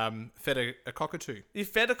fed a cockatoo. You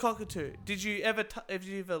fed a cockatoo. Did you ever, did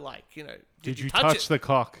Did you touch touch it? the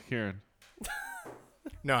cock, Kieran?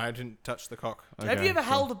 No, I didn't touch the cock. Have Okay, you ever cool.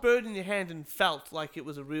 held a bird in your hand and felt like it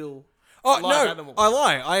was a real Oh live no, animal? I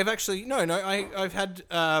lie. I have actually I've had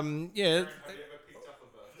on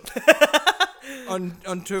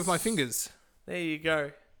two of my fingers. There you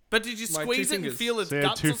go. But did you My squeeze two it and fingers. feel its So you had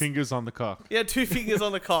guts? two fingers on the cock. Yeah, 2 fingers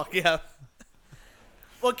on the cock, yeah.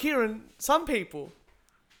 Well, Kieran, some people,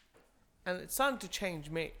 and it's starting to change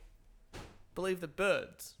me, believe that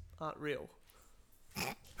birds aren't real.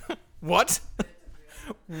 What?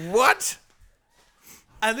 What?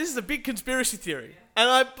 And this is a big conspiracy theory. And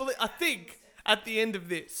I think at the end of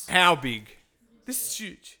this, How big? this is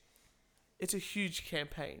huge. It's a huge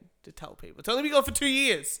campaign to tell people. It's only been going for 2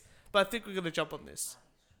 years, but I think we're going to jump on this.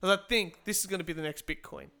 Because I think this is going to be the next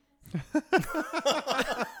Bitcoin.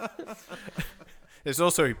 There's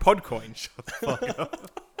also Podcoin.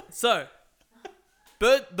 So,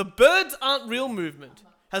 the birds aren't real movement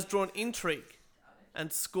has drawn intrigue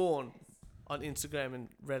and scorn on Instagram and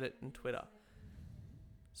Reddit and Twitter.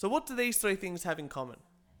 So what do these three things have in common?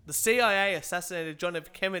 The CIA assassinated John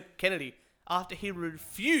F. Kennedy after he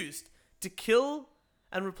refused to kill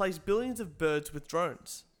and replace billions of birds with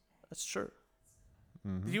drones. That's true.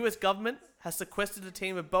 The US government has sequestered a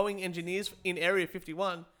team of Boeing engineers in Area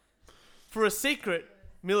 51 for a secret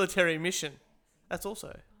military mission. That's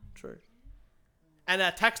also true. And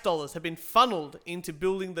our tax dollars have been funneled into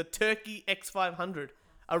building the Turkey X500,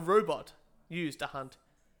 a robot used to hunt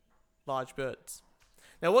large birds.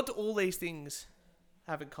 Now, what do all these things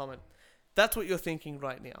have in common? That's what you're thinking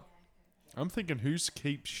right now. I'm thinking, who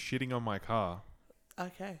keeps shitting on my car?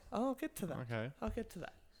 Okay, I'll get to that. Okay. I'll get to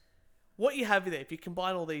that. What you have there, if you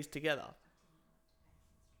combine all these together,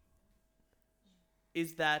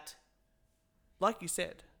 is that, like you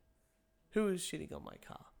said, who is shitting on my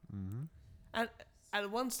car? Mm-hmm. And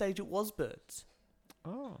at one stage it was birds.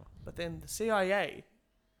 Oh. But then the CIA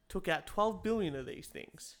took out 12 billion of these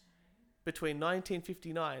things between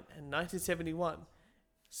 1959 and 1971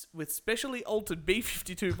 with specially altered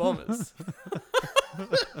B-52 bombers.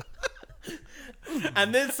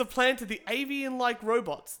 And then supplanted the avian-like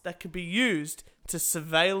robots that could be used to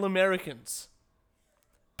surveil Americans.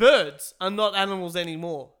 Birds are not animals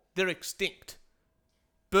anymore. They're extinct.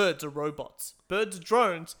 Birds are robots. Birds are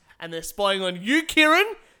drones, and they're spying on you,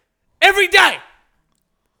 Kieran, every day.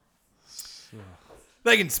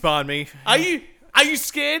 They can spy on me. Are you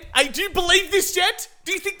scared? Do you believe this yet?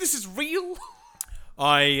 Do you think this is real?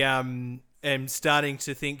 I am starting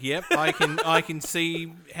to think, yep, I can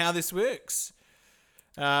see how this works.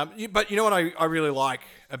 But you know what I really like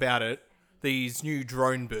about it? These new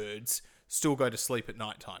drone birds still go to sleep at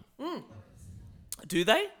night time. Do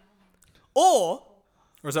they? Or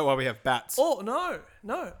Or is that why we have bats? no.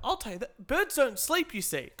 I'll tell you that birds don't sleep. You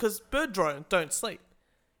see, because bird drones don't sleep.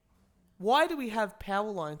 Why do we have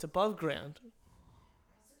power lines above ground?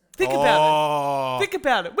 Think about it. Think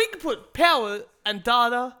about it. We could put power and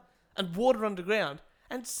data and water underground,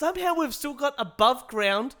 and somehow we've still got above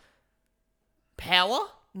ground power?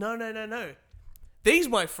 No. These,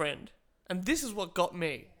 my friend, and this is what got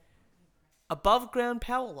me. Above ground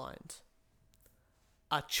power lines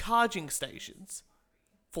are charging stations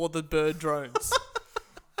for the bird drones.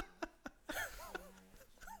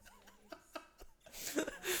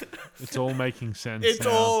 It's all making sense. It's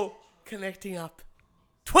now. all connecting up.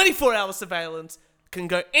 24-hour surveillance, can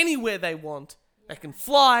go anywhere they want. They can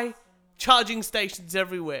fly, charging stations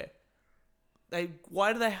everywhere.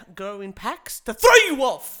 Why do they go in packs? To throw you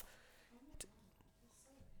off!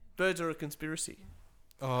 Birds are a conspiracy.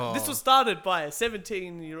 Oh. This was started by a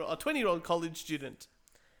 20-year-old college student.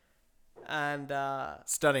 And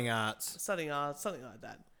Studying arts. studying art, something like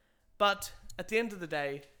that. But at the end of the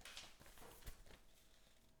day,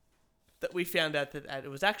 that we found out that it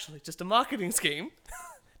was actually just a marketing scheme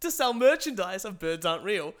to sell merchandise of Birds Aren't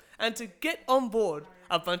Real and to get on board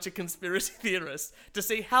a bunch of conspiracy theorists to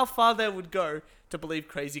see how far they would go to believe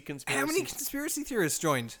crazy conspiracies. How many conspiracy theorists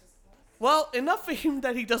joined? Well, enough for him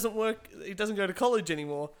that he doesn't go to college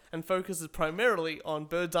anymore and focuses primarily on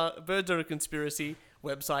Birds Are a Conspiracy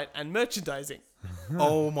website and merchandising.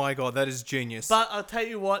 Oh my god, that is genius. But I'll tell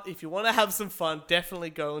you what, if you want to have some fun,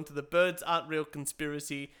 definitely go into the Birds Aren't Real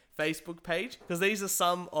Conspiracy Facebook page, because these are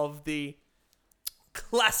some of the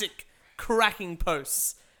classic cracking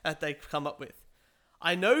posts that they come up with.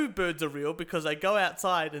 I know birds are real because I go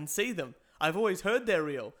outside and see them. I've always heard they're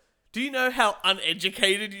real. Do you know how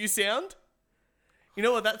uneducated you sound? You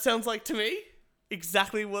know what that sounds like to me?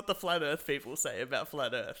 Exactly what the Flat Earth people say about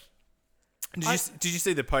Flat Earth. Did you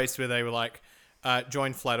see the post where they were like,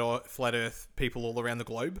 join flat Earth people all around the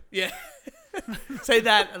globe? Yeah. Say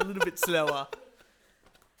that a little bit slower.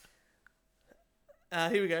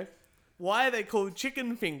 Here we go. Why are they called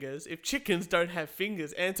chicken fingers if chickens don't have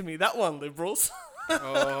fingers? Answer me that one, liberals.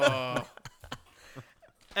 Oh.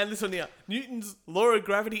 And this one here. Newton's law of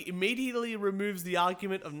gravity immediately removes the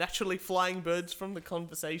argument of naturally flying birds from the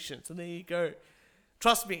conversation. So there you go.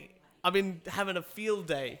 Trust me, I've been having a field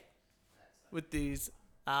day with these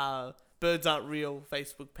Birds Aren't Real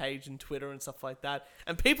Facebook page and Twitter and stuff like that.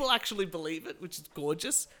 And people actually believe it, which is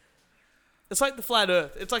gorgeous. It's like the Flat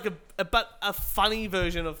Earth. It's like a funny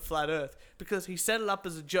version of Flat Earth because he set it up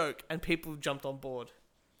as a joke and people jumped on board.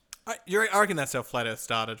 I reckon that's how Flat Earth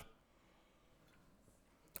started.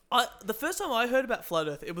 The first time I heard about Flat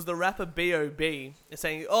Earth, it was the rapper B.O.B.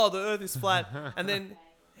 saying, oh, the Earth is flat. And then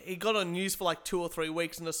he got on news for like 2 or 3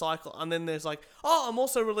 weeks in a cycle. And then there's like, oh, I'm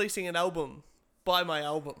also releasing an album. Buy my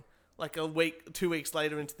album. Like 2 weeks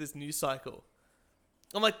later into this news cycle.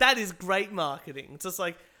 I'm like, that is great marketing. It's just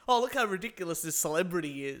like, oh, look how ridiculous this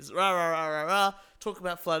celebrity is. Rah, rah, rah, rah, rah. Talk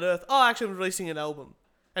about Flat Earth. Oh, actually, I'm releasing an album.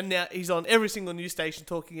 And now he's on every single news station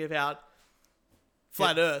talking about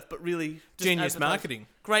Flat Earth, but really just Genius advertising. marketing.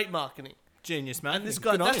 Great marketing. Genius marketing. And this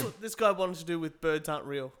guy, Good on that's him. what this guy wanted to do with Birds Aren't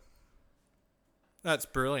Real. That's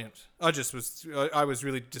brilliant. I was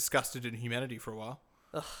really disgusted in humanity for a while.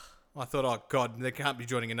 I thought, oh god, they can't be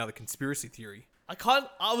joining another conspiracy theory.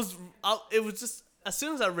 It was just, as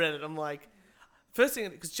soon as I read it, I'm like, first thing,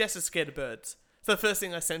 because Jess is scared of birds. So the first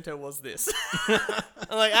thing I sent her was this.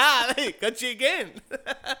 I'm like, hey, got you again.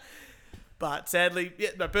 But sadly, yeah,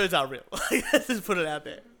 no, birds are real. Let's just put it out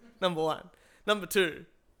there. Number one. Number two,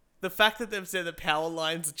 the fact that they've said that power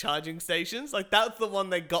lines are charging stations, like that's the one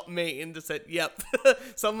that got me into said, yep,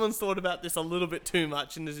 someone's thought about this a little bit too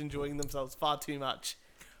much and is enjoying themselves far too much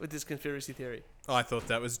with this conspiracy theory. I thought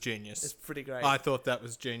that was genius. It's pretty great. I thought that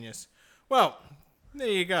was genius. Well, there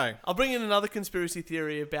you go. I'll bring in another conspiracy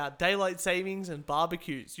theory about daylight savings and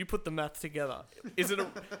barbecues. You put the math together. Is it a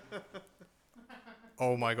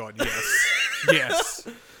Oh my god, yes. Yes.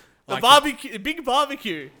 barbecue? A big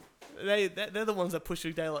barbecue. They're the ones that push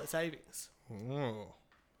through daylight savings. Oh.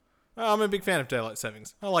 I'm a big fan of daylight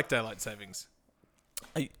savings. I like daylight savings.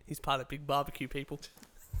 He's part of big barbecue people.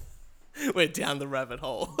 We're down the rabbit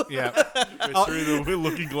hole. Yeah. We're through the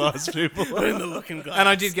looking glass, people. We're in the looking glass. And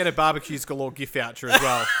I did get a barbecues galore gift voucher as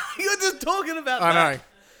well. You were just talking about I that. know.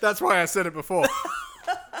 That's why I said it before.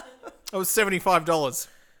 It was $75.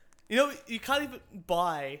 You know, you can't even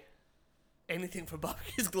buy anything from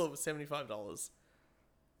barbecues galore with $75.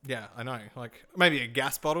 Yeah, I know. Like, maybe a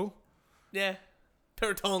gas bottle. Yeah.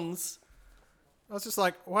 Pair of tongs. I was just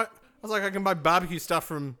like, what? I was like, I can buy barbecue stuff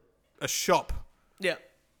from a shop. Yeah.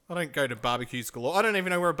 I don't go to barbecues galore. I don't even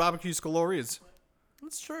know where a barbecues galore is.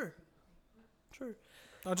 That's true. True.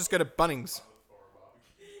 I'll just go to Bunnings.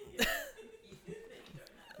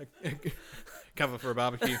 Cover for a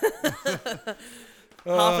barbecue.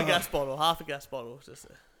 Half a gas bottle. Just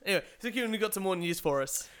anyway, so Kieran, you got some more news for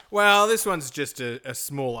us. Well, this one's just a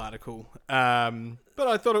small article, but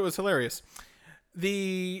I thought it was hilarious.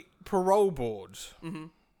 The parole board.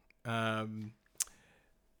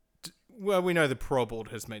 Well, we know the parole board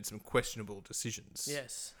has made some questionable decisions.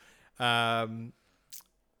 Yes.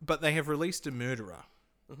 But they have released a murderer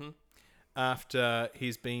after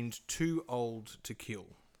he's been too old to kill.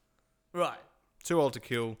 Right. Too old to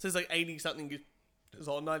kill. So he's like 80 something years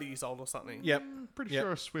old, 90 years old or something. Yep. Pretty Yep.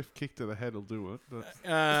 sure a swift kick to the head will do it. But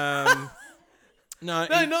No,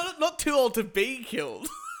 No, not too old to be killed.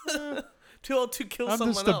 Too old to kill I'm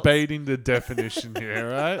someone just else. debating the definition here,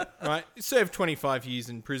 right? right. Served 25 years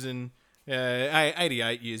in prison.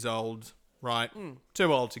 88 years old. Right.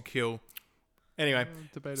 Too old to kill. Anyway,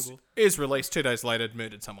 Debatable. is released 2 days later.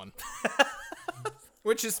 Murdered someone.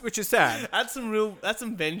 which is sad. That's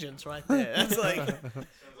some vengeance right there. That's like,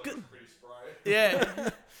 yeah.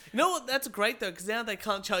 You know what? That's great though, because now they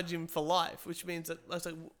can't charge him for life, which means that I was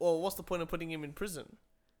like, well, what's the point of putting him in prison?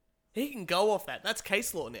 He can go off that. That's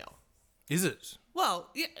case law now. Is it? Well,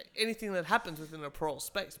 yeah, anything that happens within a parole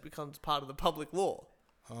space becomes part of the public law.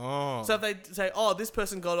 Oh. So if they say, oh, this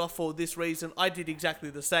person got off for this reason, I did exactly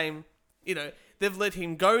the same, they've let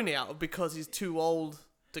him go now because he's too old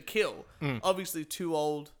to kill. Obviously too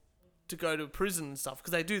old to go to prison and stuff,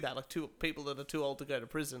 because they do that. Like, people that are too old to go to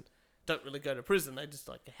prison don't really go to prison. They just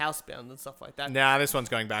like housebound and stuff like that. Nah, this one's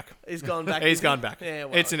going back. He's gone back. He's gone back. Yeah,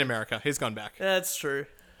 well, It's in America. He's gone back. That's true.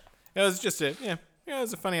 It was just it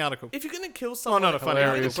was a funny article. If you're gonna kill Well, someone, not a funny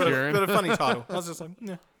article, Hilarious, but Kieran. but a funny title. I was just like,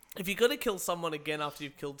 yeah. if you're gonna kill someone again after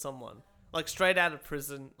you've killed someone, like straight out of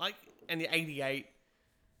prison, like, and you're 88,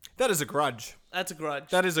 That is a grudge. that's a grudge.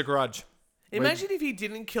 That is a grudge. Imagine if he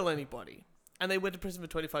didn't kill anybody and they went to prison for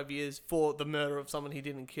 25 years for the murder of someone he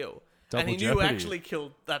didn't kill. And he Double knew jeopardy. actually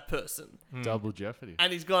killed that person. Double jeopardy.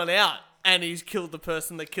 And he's gone out and he's killed the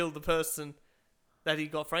person that killed the person that he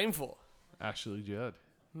got framed for. Ashley Judd.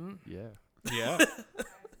 Yeah. Yeah.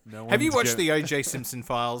 No Have you one's watched the O.J. Simpson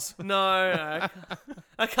files? No,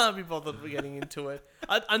 I can't be bothered with getting into it.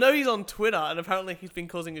 I know he's on Twitter and apparently he's been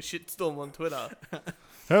causing a shitstorm on Twitter.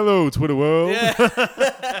 Hello, Twitter world. Yeah.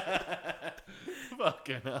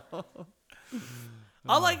 Fucking hell.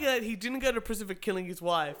 I like that he didn't go to prison for killing his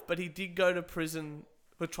wife, but he did go to prison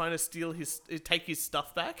for trying to take his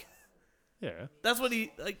stuff back. Yeah. That's what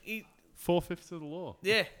he 4/5 of the law.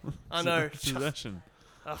 yeah, I know. Possession.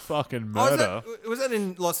 Fucking Oh, murder. was that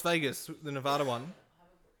in Las Vegas, the Nevada one?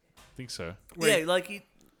 I think so. Yeah, like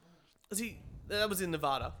that was in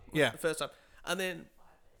Nevada. Yeah. The first time. And then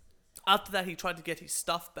after that he tried to get his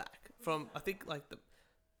stuff back from, I think, like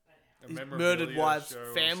his murdered wife's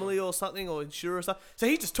family or something, or insurer or something. So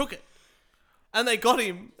he just took it. And they got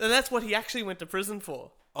him, and that's what he actually went to prison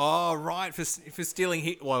for. Oh, right, for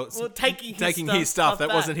stealing Well, taking his stuff. That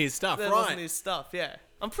back. wasn't his stuff, That right? wasn't his stuff, yeah.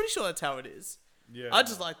 I'm pretty sure that's how it is. Yeah. I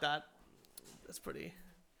just like that. That's pretty...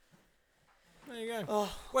 There you go.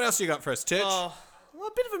 Oh. What else you got for us, Titch? Oh, well,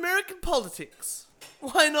 a bit of American politics.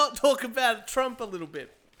 Why not talk about Trump a little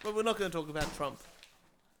bit? But we're not going to talk about Trump.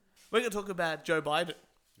 We're going to talk about Joe Biden.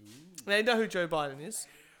 Now, you know who Joe Biden is?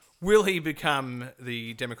 Will he become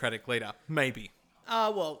the Democratic leader? Maybe.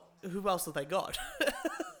 Well, who else have they got?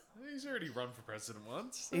 He's already run for president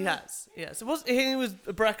once. He has. He was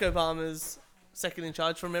Barack Obama's second in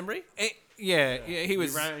charge from memory. Yeah, he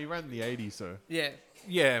was. He ran in the 80s, so. Yeah.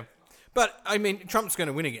 Yeah. But, I mean, Trump's going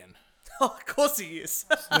to win again. Oh, of course he is.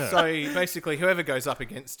 So, basically, whoever goes up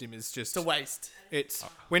against him is just... It's a waste.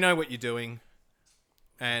 We know what you're doing,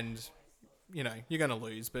 and, you know, you're going to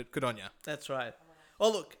lose, but good on you. That's right.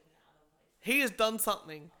 Well, look, he has done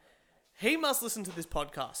something. He must listen to this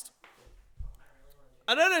podcast.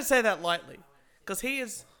 I don't say that lightly, because he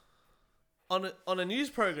is on a news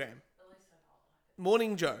program,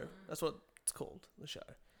 Morning Joe. That's what it's called, the show.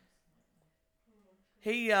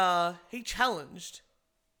 He challenged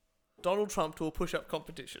Donald Trump to a push-up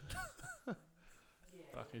competition.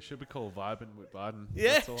 Fuck, he should be called Vibing with Biden.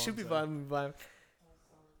 Yeah, That's all should I'm be saying. fine.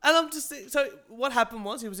 And I'm just so what happened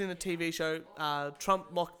was he was in a TV show.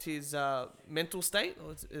 Trump mocked his mental state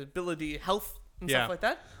or his ability, health, and Yeah. stuff like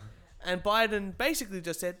that. And Biden basically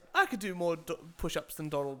just said, "I could do more push-ups than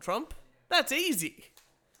Donald Trump. That's easy."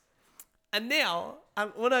 And now,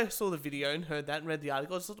 when I saw the video and heard that and read the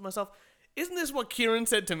article, I just thought to myself, "Isn't this what Kieran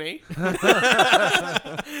said to me?"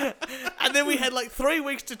 And then we had like 3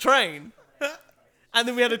 weeks to train. And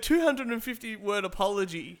then we had a 250-word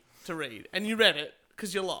apology to read. And you read it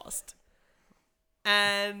because you lost.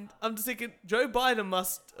 And I'm just thinking, Joe Biden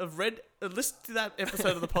must have listened to that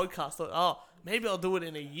episode of the podcast, thought, oh, maybe I'll do it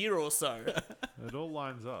in a year or so. It all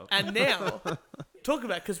lines up. And now, talk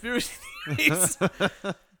about conspiracy theories,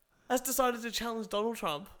 has decided to challenge Donald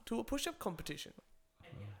Trump to a push-up competition.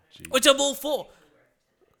 Jeez. Which I'm all for.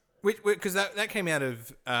 Because that came out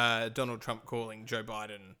of Donald Trump calling Joe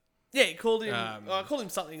Biden. Yeah, he called him. I called him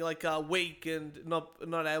something like weak and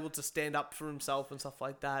not able to stand up for himself and stuff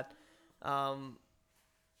like that.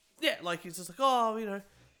 Yeah, like he's just like, oh, you know.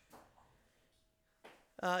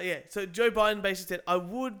 Yeah, so Joe Biden basically said, I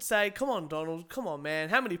would say, come on, Donald, come on, man.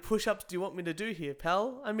 How many push-ups do you want me to do here,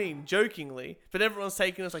 pal? I mean, jokingly. But everyone's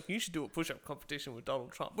taking us like, you should do a push-up competition with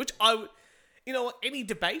Donald Trump. Which I would, you know what, any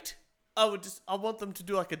debate, I want them to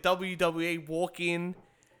do like a WWE walk-in.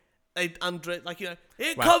 They undress, like, you know,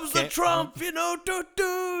 here comes the Trump, you know,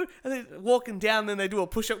 doo-doo. And they're walking down, then they do a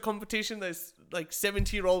push-up competition. Those, like,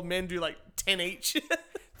 70-year-old men do, like, 10 each.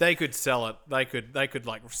 They could sell it. They could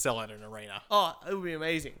like sell it in an arena. Oh, it would be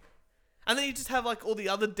amazing. And then you just have, like, all the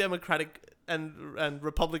other Democratic and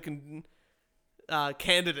Republican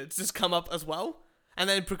candidates just come up as well. And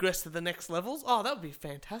then progress to the next levels. Oh, that would be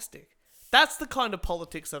fantastic. That's the kind of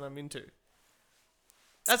politics that I'm into.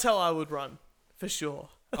 That's how I would run, for sure.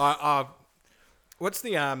 What's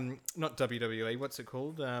the not WWE? What's it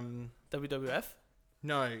called? WWF?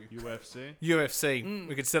 No, UFC. UFC.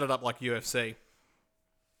 We could set it up like UFC.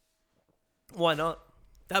 Why not?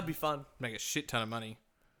 That'd be fun. Make a shit ton of money.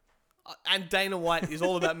 And Dana White is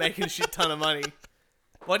all about making a shit ton of money.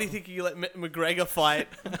 Why do you think you let McGregor fight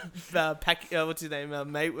what's his name?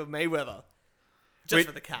 Mayweather? Just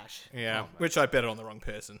for the cash. Yeah, which I bet on the wrung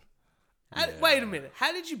person. Wait a minute.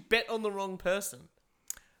 How did you bet on the wrong person?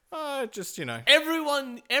 Just, you know.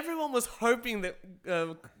 Everyone was hoping that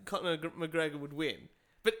Conor McGregor would win.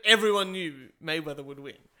 But everyone knew Mayweather would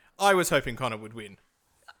win. I was hoping Conor would win.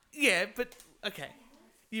 Yeah, but, okay.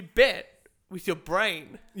 You bet with your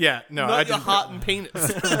brain. Yeah, no, not I your didn't. heart and penis.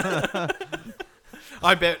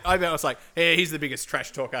 I bet I was like, hey, he's the biggest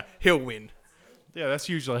trash talker. He'll win. Yeah, that's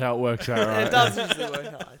usually how it works out, right? It does usually work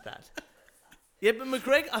out like that. Yeah, but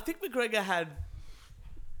I think McGregor had...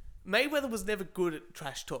 Mayweather was never good at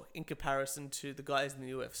trash talk in comparison to the guys in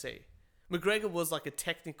the UFC. McGregor was like a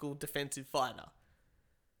technical defensive fighter.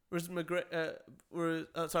 Whereas Mayweather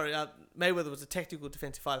was a technical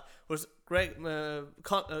defensive fighter. Whereas Conor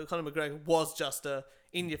McGregor was just a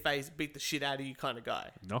in-your-face, beat the shit out of you kind of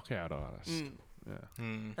guy. Knockout artist. Yeah.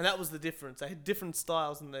 And that was the difference. They had different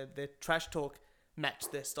styles and their trash talk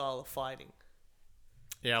matched their style of fighting.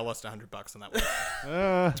 Yeah, I lost $100 on that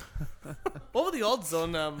one. What were the odds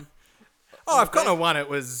on... If Conor won, it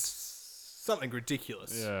was something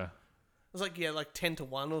ridiculous. Yeah. It was like 10 to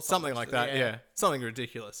 1 or something. Something like that, yeah. Something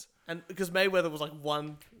ridiculous. And because Mayweather was like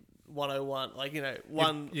 101, like, you know,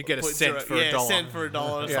 one. You get a cent for $1. cent for $1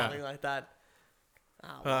 or Yeah. something like that.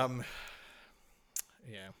 Oh, well.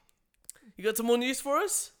 Yeah. You got some more news for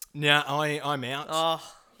us? Now I'm out.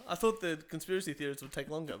 I thought the conspiracy theories would take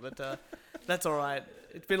longer, but that's all right.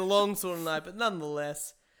 It's been a long sort of night, but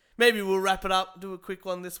nonetheless, maybe we'll wrap it up, do a quick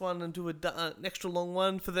one this one, and do an extra long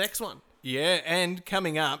one for the next one. Yeah, and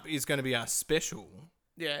coming up is going to be our special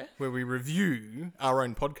Yeah. where we review our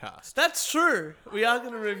own podcast. That's true. We are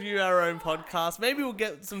going to review our own podcast. Maybe we'll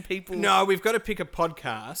get some people. No, we've got to pick a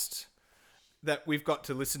podcast that we've got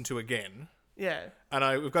to listen to again, Yeah.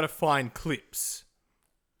 and we've got to find clips.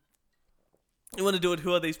 You want to do it?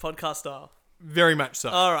 Who are these podcasts are? Very much so.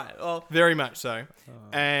 All right. Well, Very much so.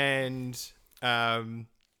 And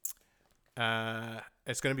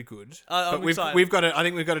it's going to be good. I'm but excited. we've got to. I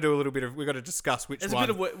think we've got to do a little bit of. We've got to discuss which there's a one. bit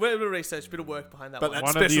of work, bit of research, bit of work behind that But one.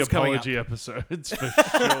 that's- One of the special's coming apology episodes for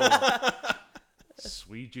sure.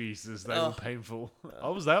 Sweet Jesus, they were painful. I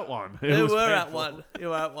was that one. It You was were at painful. one. You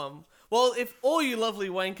were at one. Well, if all you lovely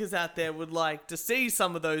wankers out there would like to see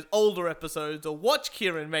some of those older episodes or watch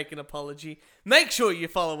Kieran make an apology, make sure you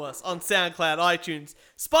follow us on SoundCloud, iTunes,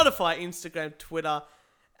 Spotify, Instagram, Twitter,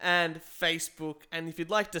 and Facebook. And if you'd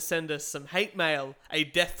like to send us some hate mail, a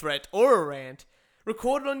death threat, or a rant,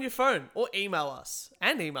 record it on your phone or email us.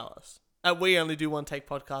 And email us at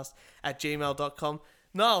weonlydoontakepodcast@gmail.com.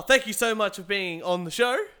 Niall, thank you so much for being on the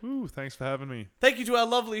show. Ooh, thanks for having me. Thank you to our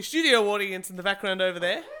lovely studio audience in the background over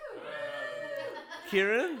there.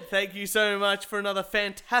 Kieran, thank you so much for another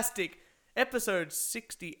fantastic episode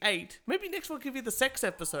 68. Maybe next one could be the sex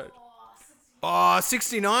episode. Oh,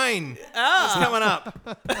 69. Ah, It's coming up.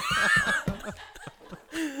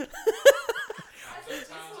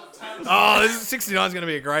 Oh, this is 69 is going to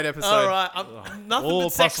be a great episode. all right. Nothing Or but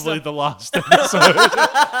sex possibly stuff. the last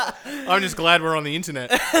episode. I'm just glad we're on the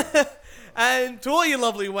internet. And to all you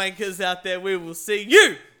lovely wankers out there, we will see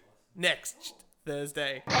you next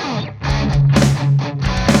Thursday.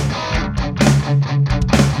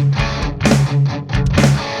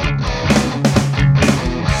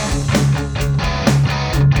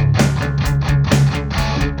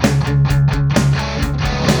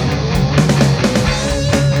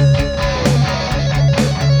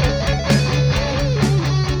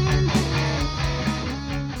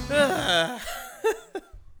 That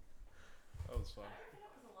was fun.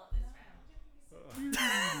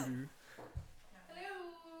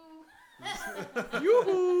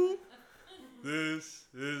 Hello. This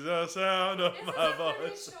is the sound of This is my a pretty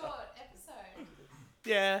voice. short episode.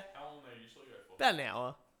 Yeah, How long do you usually go for? about an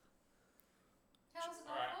hour. How was it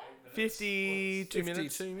going for? 52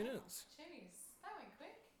 minutes. 52 minutes. Jeez, that went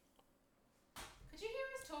quick. Could you hear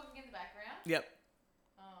us talking in the background? Yep,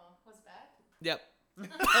 Oh, was it bad? yep.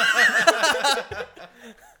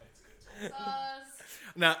 Sus.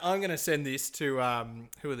 Now, I'm going to send this to,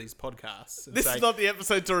 who are these podcasts? And This say, is not the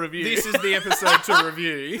episode to review. This is the episode to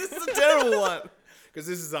review. This is a terrible one. Because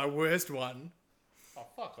this is our worst one. Oh,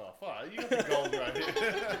 fuck off. You got the gold